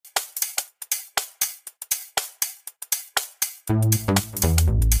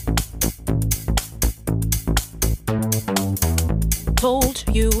Told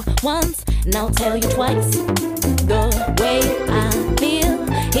you once, now tell you twice. The way I feel,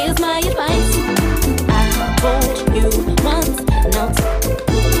 here's my advice. I told you once, now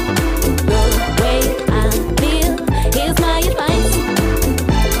the way I feel, here's my advice.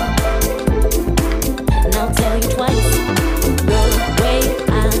 Now tell you twice. The way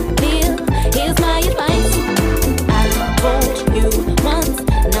I feel, here's my advice. I told you once,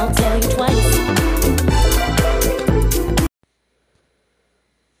 now tell you twice.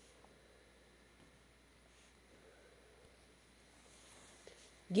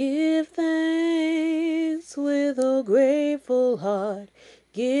 Give thanks with a grateful heart.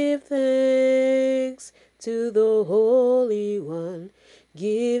 Give thanks to the Holy One.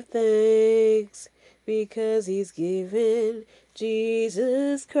 Give thanks because He's given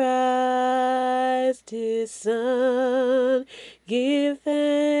Jesus Christ His Son. Give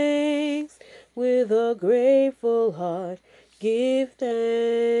thanks with a grateful heart. Give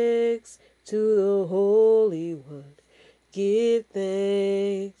thanks to the Holy One. Give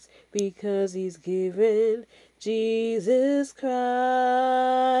thanks because He's given Jesus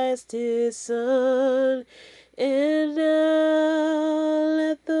Christ His Son. And now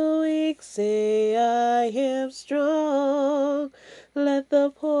let the weak say, I am strong. Let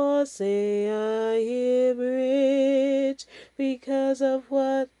the poor say, I am rich because of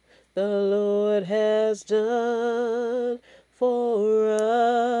what the Lord has done for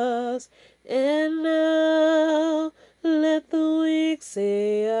us. And now let the weak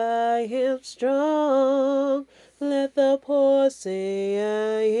say, I am strong. Let the poor say,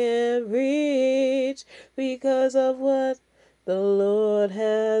 I am rich because of what the Lord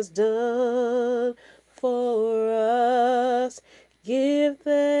has done for us. Give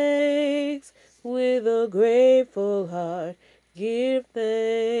thanks with a grateful heart. Give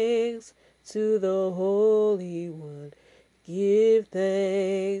thanks to the Holy One. Give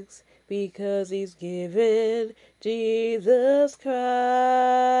thanks because He's given Jesus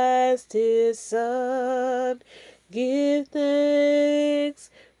Christ His Son. Give thanks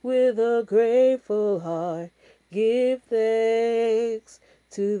with a grateful heart. Give thanks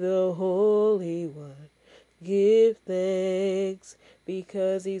to the Holy One. Give thanks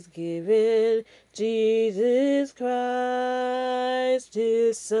because He's given Jesus Christ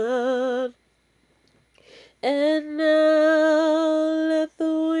His Son. And now let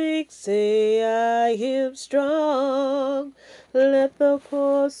the weak say, I am strong. Let the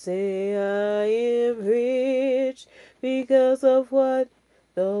poor say, I am rich because of what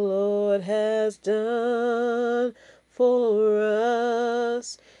the Lord has done for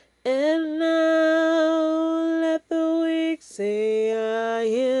us. And now let the weak say, I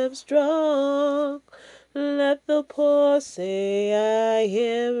am strong. Let the poor say, I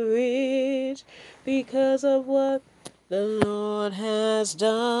am rich because of what the Lord has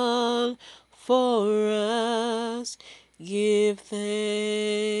done for us. Give thanks.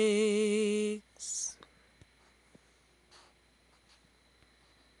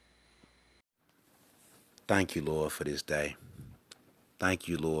 Thank you, Lord, for this day. Thank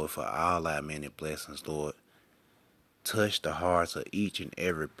you, Lord, for all our many blessings, Lord. Touch the hearts of each and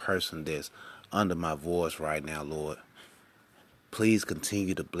every person that's under my voice right now, Lord. Please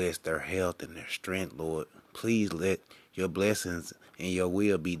continue to bless their health and their strength, Lord. Please let your blessings and your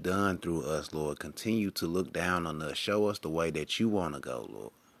will be done through us, Lord. Continue to look down on us. Show us the way that you want to go,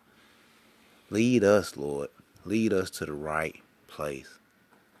 Lord. Lead us, Lord. Lead us to the right place.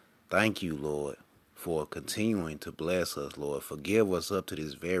 Thank you, Lord, for continuing to bless us, Lord. Forgive us up to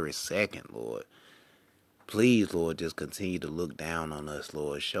this very second, Lord. Please, Lord, just continue to look down on us,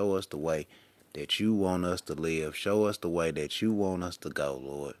 Lord. Show us the way that you want us to live. Show us the way that you want us to go,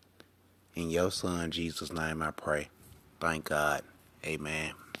 Lord. In your Son, Jesus' name, I pray. Thank God.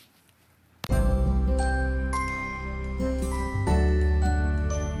 Amen.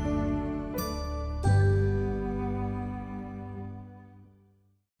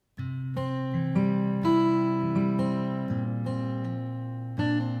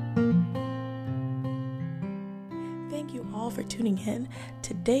 Thank you all for tuning in.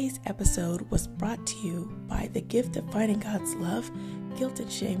 Today's episode was brought to you by The Gift of Finding God's Love, Guilt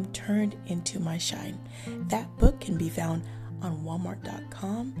and Shame Turned into My Shine. That book can be found on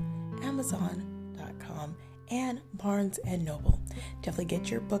Walmart.com, Amazon.com, and Barnes & Noble. Definitely get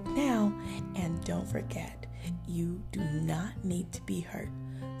your book now, and don't forget, you do not need to be hurt.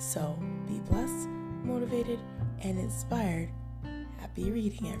 So be blessed, motivated, and inspired. Happy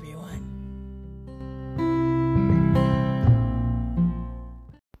reading, everyone.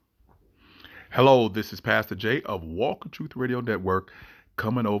 Hello, this is Pastor Jay of Walk of Truth Radio Network,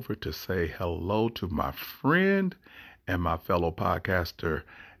 coming over to say hello to my friend and my fellow podcaster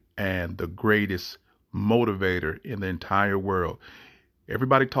and the greatest motivator in the entire world.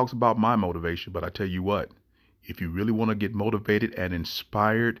 Everybody talks about my motivation, but I tell you what, if you really want to get motivated and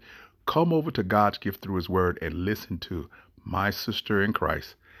inspired, come over to God's Gift Through His Word and listen to my sister in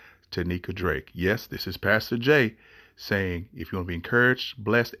Christ, Tanika Drake. Yes, this is Pastor Jay saying, if you want to be encouraged,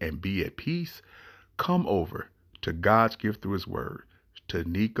 blessed, and be at peace, come over to God's Gift Through His Word.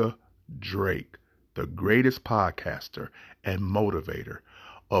 Tanika Drake, the greatest podcaster and motivator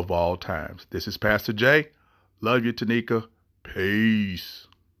of all times. This is Pastor Jay. Love you, Tanika. Peace.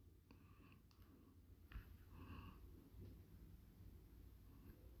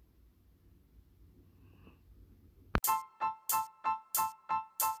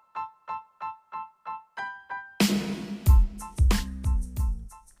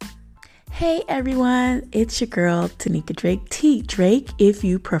 Hey everyone, it's your girl Tanika Drake, T Drake if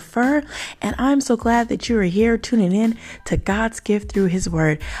you prefer, and I'm so glad that you are here tuning in to God's Gift Through His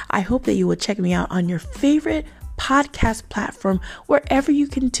Word. I hope that you will check me out on your favorite podcast platform, wherever you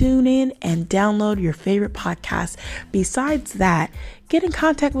can tune in and download your favorite podcast. Besides that, get in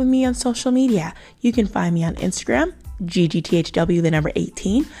contact with me on social media. You can find me on Instagram, GGTHW,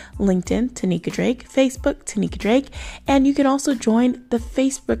 18, LinkedIn, Tanika Drake, Facebook, Tanika Drake, and you can also join the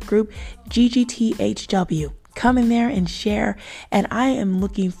Facebook group, GGTHW. Come in there and share, and I am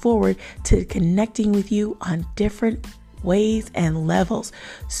looking forward to connecting with you on different ways and levels.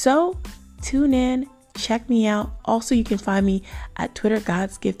 So tune in, check me out. Also, you can find me at Twitter,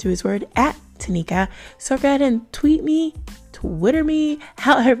 God's Gift Through His Word, at Tanika. So go ahead and tweet me, Twitter me,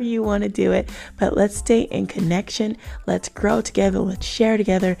 however you want to do it. But let's stay in connection. Let's grow together. Let's share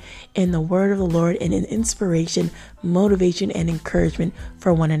together in the word of the Lord and in inspiration, motivation, and encouragement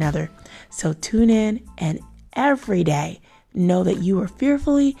for one another. So tune in, and every day know that you are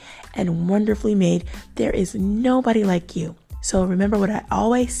fearfully and wonderfully made. There is nobody like you. So remember what I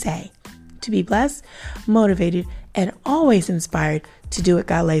always say: to be blessed, motivated, and always inspired to do what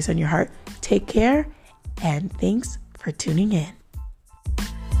God lays on your heart. Take care, and thanks for tuning in.